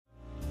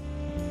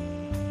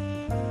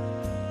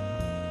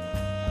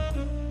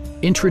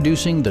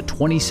Introducing the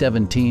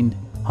 2017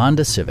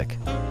 Honda Civic.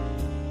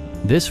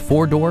 This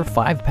four-door,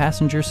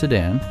 five-passenger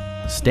sedan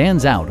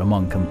stands out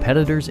among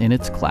competitors in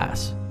its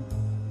class.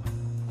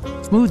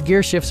 Smooth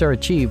gear shifts are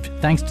achieved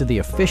thanks to the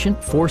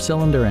efficient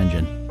four-cylinder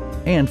engine.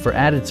 And for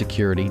added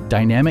security,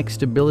 dynamic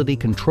stability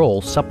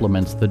control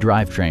supplements the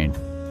drivetrain.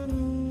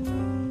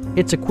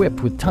 It's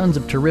equipped with tons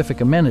of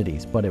terrific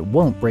amenities, but it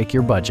won't break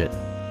your budget,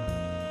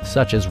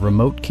 such as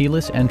remote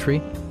keyless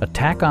entry, a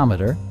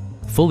tachometer,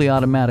 fully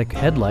automatic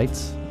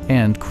headlights,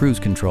 and cruise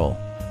control.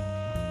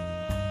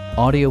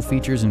 Audio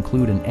features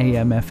include an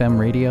AM/FM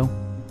radio,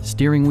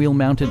 steering wheel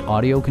mounted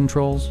audio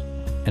controls,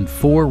 and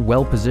 4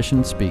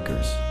 well-positioned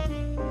speakers.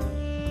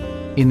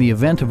 In the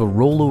event of a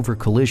rollover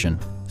collision,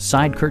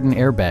 side curtain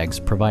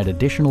airbags provide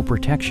additional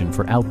protection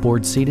for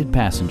outboard seated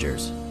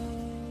passengers.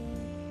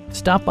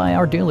 Stop by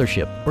our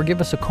dealership or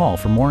give us a call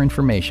for more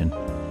information.